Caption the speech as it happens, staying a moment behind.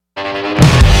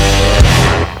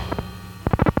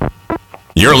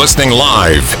You're listening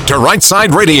live to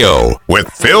Rightside Radio with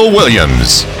Phil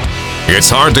Williams. It's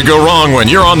hard to go wrong when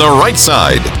you're on the right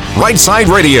side. Rightside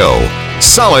Radio.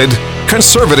 Solid,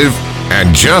 conservative,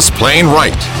 and just plain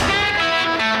right.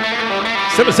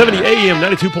 770 AM,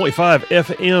 92.5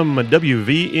 FM,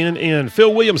 WVNN.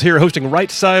 Phil Williams here hosting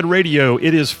Rightside Radio.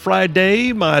 It is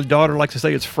Friday. My daughter likes to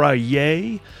say it's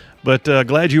Friday. But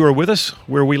glad you are with us,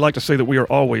 where we like to say that we are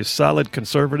always solid,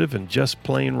 conservative, and just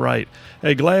plain right.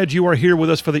 Hey, glad you are here with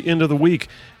us for the end of the week.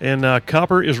 And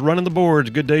Copper is running the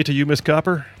boards. Good day to you, Miss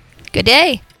Copper. Good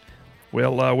day.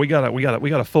 Well, we got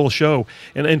a full show,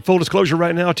 and in full disclosure,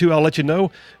 right now too, I'll let you know,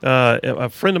 a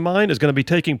friend of mine is going to be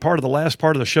taking part of the last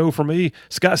part of the show for me.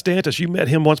 Scott Stantis, you met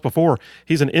him once before.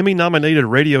 He's an Emmy-nominated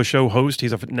radio show host.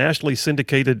 He's a nationally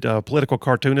syndicated political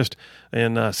cartoonist,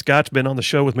 and Scott's been on the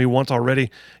show with me once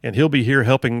already, and he'll be here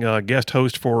helping guest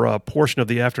host for a portion of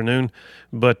the afternoon.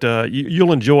 But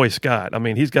you'll enjoy Scott. I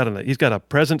mean, he's got a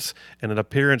presence and an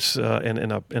appearance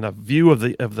and a view of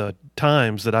the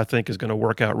times that I think is going to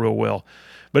work out real well.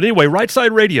 But anyway,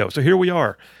 Rightside Radio. So here we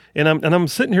are, and I'm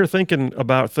sitting here thinking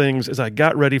about things as I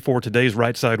got ready for today's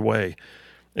Rightside Way,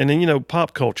 and then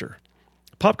pop culture.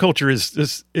 Pop culture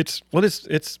is it's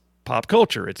pop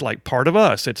culture. It's like part of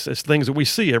us. It's things that we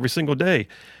see every single day,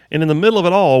 and in the middle of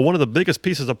it all, one of the biggest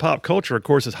pieces of pop culture, of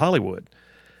course, is Hollywood.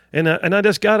 And I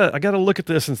just gotta look at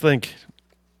this and think,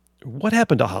 what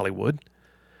happened to Hollywood?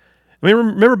 I mean,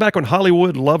 remember back when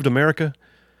Hollywood loved America?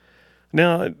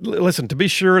 Now, listen, to be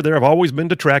sure, there have always been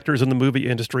detractors in the movie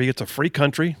industry. It's a free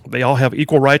country. They all have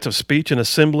equal rights of speech and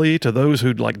assembly to those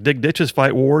who dig ditches,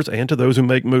 fight wars, and to those who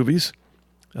make movies.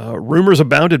 Rumors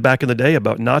abounded back in the day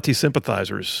about Nazi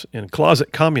sympathizers and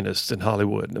closet communists in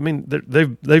Hollywood. I mean,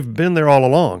 they've been there all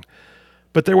along.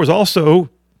 But there was also,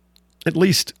 at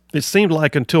least it seemed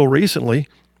like until recently,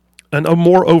 a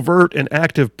more overt and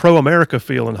active pro-America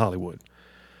feel in Hollywood.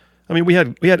 I mean, we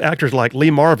had actors like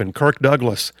Lee Marvin, Kirk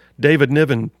Douglas, David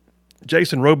Niven,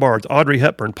 Jason Robards, Audrey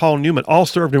Hepburn, Paul Newman, all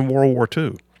served in World War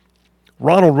II.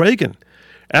 Ronald Reagan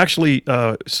actually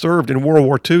served in World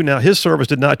War II. Now, his service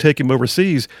did not take him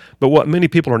overseas, but what many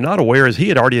people are not aware is he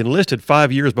had already enlisted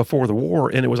 5 years before the war,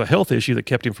 and it was a health issue that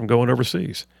kept him from going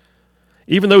overseas.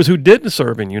 Even those who didn't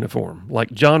serve in uniform,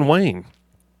 like John Wayne,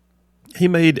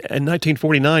 in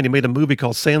 1949, he made a movie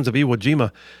called Sands of Iwo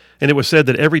Jima, and it was said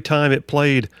that every time it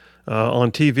played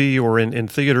on TV or in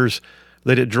theaters,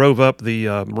 that it drove up the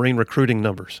Marine recruiting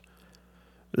numbers.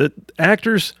 The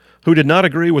actors who did not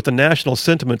agree with the national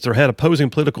sentiments or had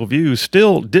opposing political views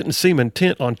still didn't seem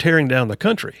intent on tearing down the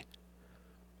country.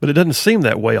 But it doesn't seem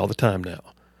that way all the time now.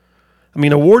 I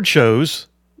mean, award shows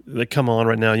that come on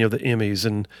right now, the Emmys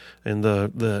and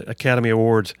the Academy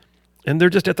Awards, and they're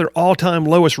just at their all-time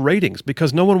lowest ratings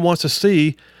because no one wants to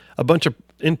see a bunch of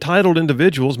entitled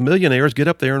individuals, millionaires, get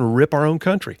up there and rip our own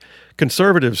country.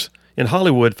 Conservatives in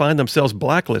Hollywood find themselves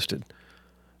blacklisted.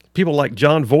 People like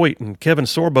John Voight and Kevin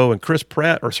Sorbo and Chris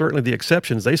Pratt are certainly the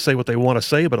exceptions. They say what they want to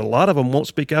say, but a lot of them won't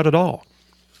speak out at all.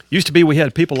 Used to be we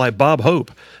had people like Bob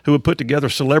Hope who would put together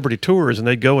celebrity tours and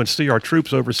they'd go and see our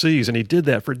troops overseas, and he did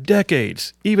that for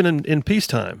decades, even in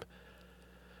peacetime.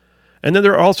 And then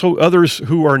there are also others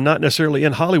who are not necessarily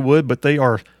in Hollywood, but they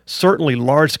are certainly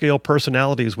large-scale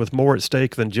personalities with more at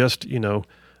stake than just,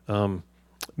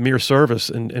 mere service.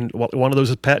 And one of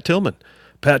those is Pat Tillman.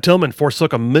 Pat Tillman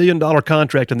forsook $1 million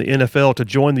contract in the NFL to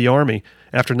join the Army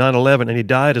after 9/11, and he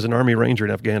died as an Army Ranger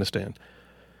in Afghanistan.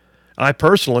 I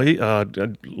personally,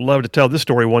 I'd love to tell this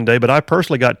story one day, but I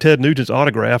personally got Ted Nugent's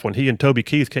autograph when he and Toby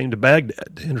Keith came to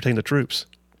Baghdad to entertain the troops.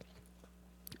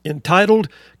 Entitled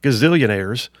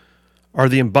gazillionaires are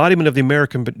the embodiment of the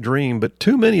American dream, but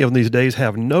too many of them these days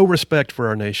have no respect for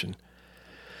our nation.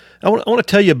 I want to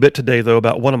tell you a bit today, though,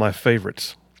 about one of my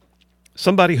favorites.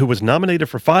 Somebody who was nominated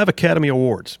for 5 Academy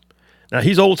Awards. Now,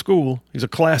 he's old school. He's a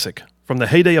classic from the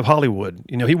heyday of Hollywood.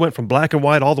 He went from black and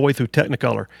white all the way through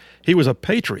Technicolor. He was a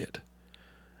patriot.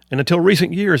 And until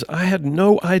recent years, I had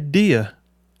no idea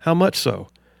how much so.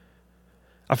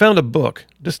 I found a book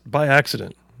just by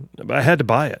accident. I had to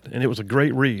buy it, and it was a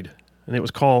great read. And it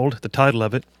was called, the title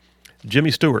of it,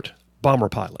 Jimmy Stewart, Bomber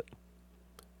Pilot.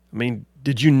 I mean,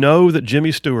 did you know that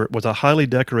Jimmy Stewart was a highly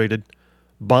decorated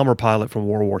bomber pilot from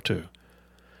World War II?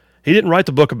 He didn't write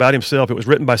the book about himself. It was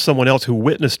written by someone else who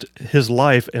witnessed his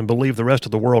life and believed the rest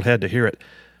of the world had to hear it.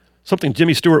 Something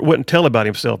Jimmy Stewart wouldn't tell about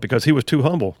himself because he was too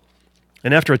humble.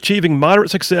 And after achieving moderate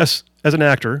success as an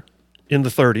actor in the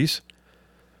 30s,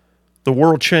 the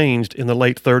world changed in the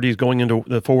late 30s, going into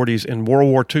the 40s, and World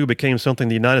War II became something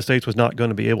the United States was not going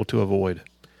to be able to avoid.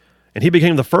 And he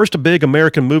became the first big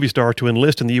American movie star to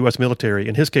enlist in the U.S. military.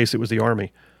 In his case, it was the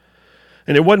Army.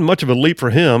 And it wasn't much of a leap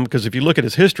for him, because if you look at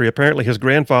his history, apparently his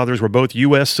grandfathers were both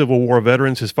U.S. Civil War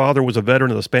veterans. His father was a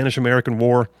veteran of the Spanish-American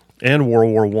War and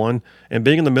World War I, and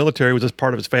being in the military was just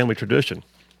part of his family tradition.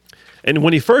 And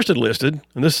when he first enlisted,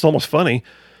 and this is almost funny,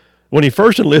 when he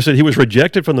first enlisted, he was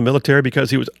rejected from the military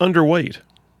because he was underweight.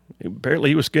 Apparently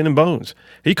he was skin and bones.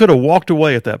 He could have walked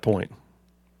away at that point.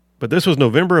 But this was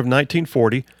November of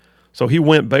 1940, so he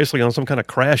went basically on some kind of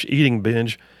crash eating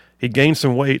binge. He gained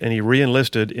some weight, and he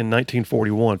re-enlisted in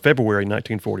 1941, February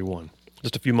 1941,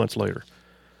 just a few months later.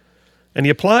 And he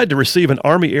applied to receive an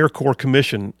Army Air Corps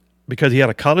commission because he had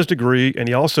a college degree, and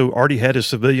he also already had his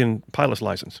civilian pilot's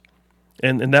license.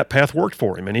 And that path worked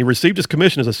for him, and he received his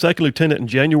commission as a second lieutenant in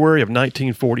January of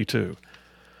 1942.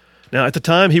 Now, at the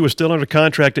time, he was still under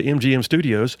contract to MGM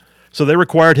Studios, so they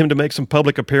required him to make some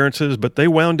public appearances, but they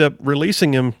wound up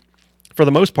releasing him, for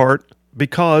the most part,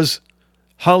 because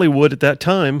Hollywood at that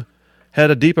time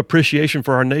had a deep appreciation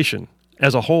for our nation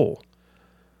as a whole.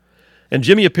 And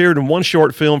Jimmy appeared in one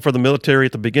short film for the military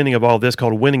at the beginning of all this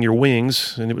called Winning Your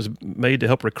Wings, and it was made to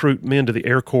help recruit men to the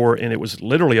Air Corps, and it was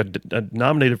literally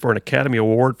nominated for an Academy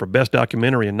Award for Best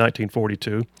Documentary in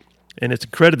 1942, and it's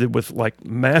credited with like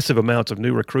massive amounts of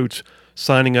new recruits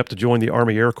signing up to join the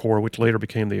Army Air Corps, which later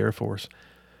became the Air Force.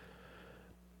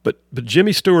 But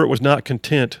Jimmy Stewart was not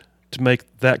content to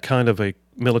make that kind of a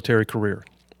military career.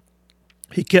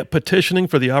 He kept petitioning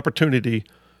for the opportunity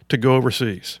to go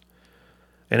overseas.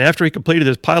 And after he completed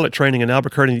his pilot training in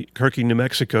Albuquerque, New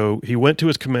Mexico, he went to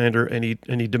his commander and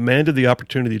he demanded the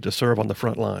opportunity to serve on the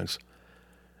front lines.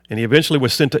 And he eventually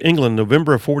was sent to England in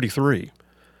November of 43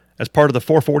 as part of the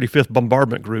 445th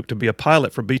Bombardment Group to be a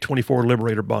pilot for B-24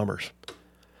 Liberator bombers.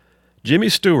 Jimmy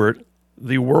Stewart,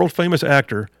 the world-famous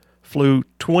actor, flew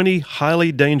 20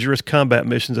 highly dangerous combat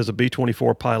missions as a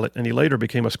B-24 pilot, and he later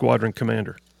became a squadron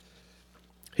commander.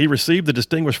 He received the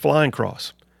Distinguished Flying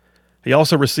Cross. He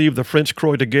also received the French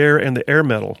Croix de Guerre and the Air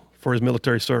Medal for his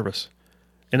military service.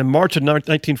 And in March of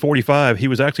 1945, he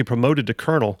was actually promoted to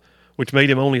colonel, which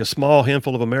made him only a small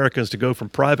handful of Americans to go from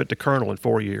private to colonel in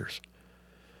 4 years.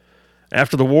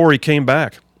 After the war, he came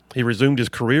back. He resumed his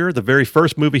career. The very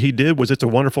first movie he did was It's a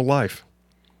Wonderful Life.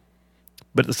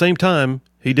 But at the same time,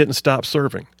 he didn't stop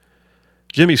serving.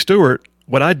 Jimmy Stewart,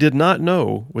 what I did not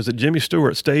know was that Jimmy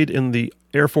Stewart stayed in the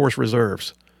Air Force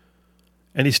Reserves.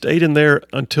 And he stayed in there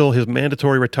until his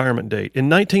mandatory retirement date. In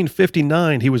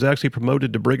 1959, he was actually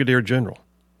promoted to Brigadier General.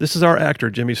 This is our actor,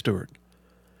 Jimmy Stewart.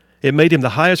 It made him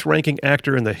the highest-ranking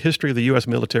actor in the history of the U.S.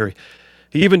 military.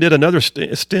 He even did another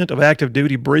stint of active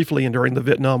duty briefly during the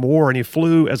Vietnam War, and he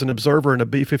flew as an observer in a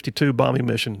B-52 bombing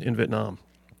mission in Vietnam.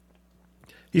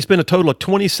 He spent a total of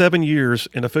 27 years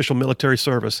in official military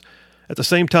service, at the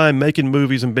same time making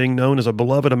movies and being known as a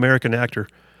beloved American actor.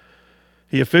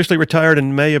 He officially retired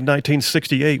in May of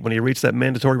 1968 when he reached that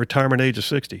mandatory retirement age of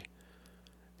 60.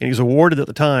 And he was awarded at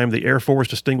the time the Air Force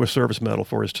Distinguished Service Medal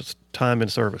for his time in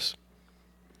service.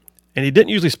 And he didn't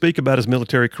usually speak about his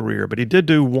military career, but he did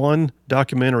do one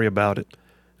documentary about it.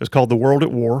 It was called The World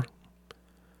at War,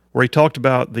 where he talked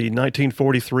about the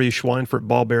 1943 Schweinfurt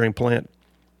ball bearing plant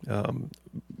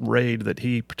raid that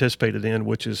he participated in,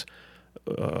 which is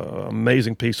an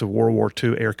amazing piece of World War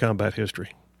II air combat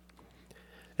history.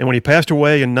 And when he passed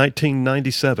away in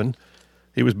 1997,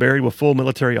 he was buried with full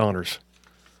military honors,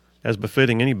 as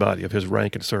befitting anybody of his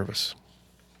rank and service.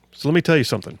 So let me tell you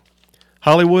something.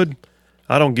 Hollywood,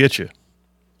 I don't get you,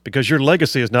 because your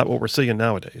legacy is not what we're seeing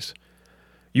nowadays.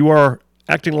 You are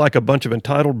acting like a bunch of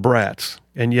entitled brats,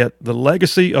 and yet the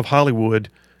legacy of Hollywood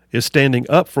is standing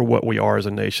up for what we are as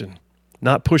a nation,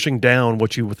 not pushing down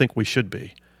what you think we should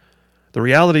be. The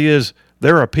reality is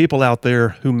there are people out there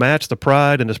who match the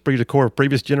pride and esprit de corps of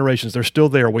previous generations. They're still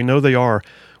there. We know they are.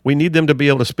 We need them to be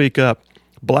able to speak up.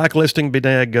 Blacklisting be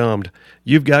daggummed.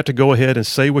 You've got to go ahead and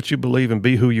say what you believe and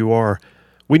be who you are.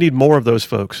 We need more of those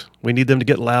folks. We need them to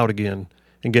get loud again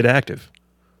and get active,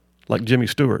 like Jimmy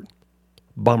Stewart,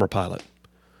 bomber pilot.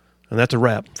 And that's a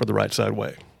wrap for the Right Side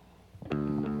Way.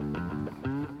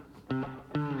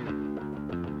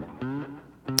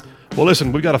 Well,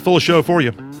 listen, we've got a full show for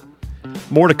you.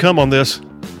 More to come on this.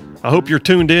 I hope you're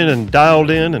tuned in and dialed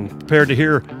in and prepared to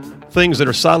hear things that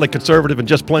are solidly conservative and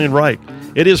just plain right.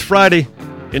 It is Friday.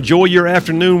 Enjoy your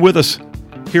afternoon with us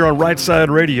here on Rightside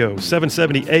Radio,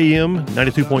 770 AM,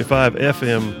 92.5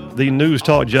 FM, the news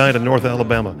talk giant of North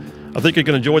Alabama. I think you're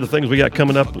going to enjoy the things we got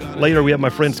coming up later. We have my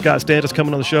friend Scott Stantis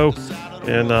coming on the show.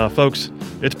 And folks,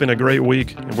 it's been a great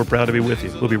week, and we're proud to be with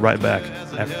you. We'll be right back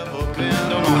after.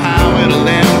 Don't know how it'll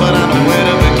end, but I know where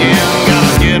to begin.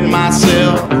 Gotta get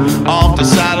myself off the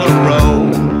side of the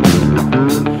road.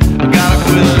 I gotta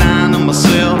quit lying to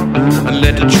myself and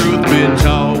let the truth be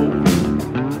told.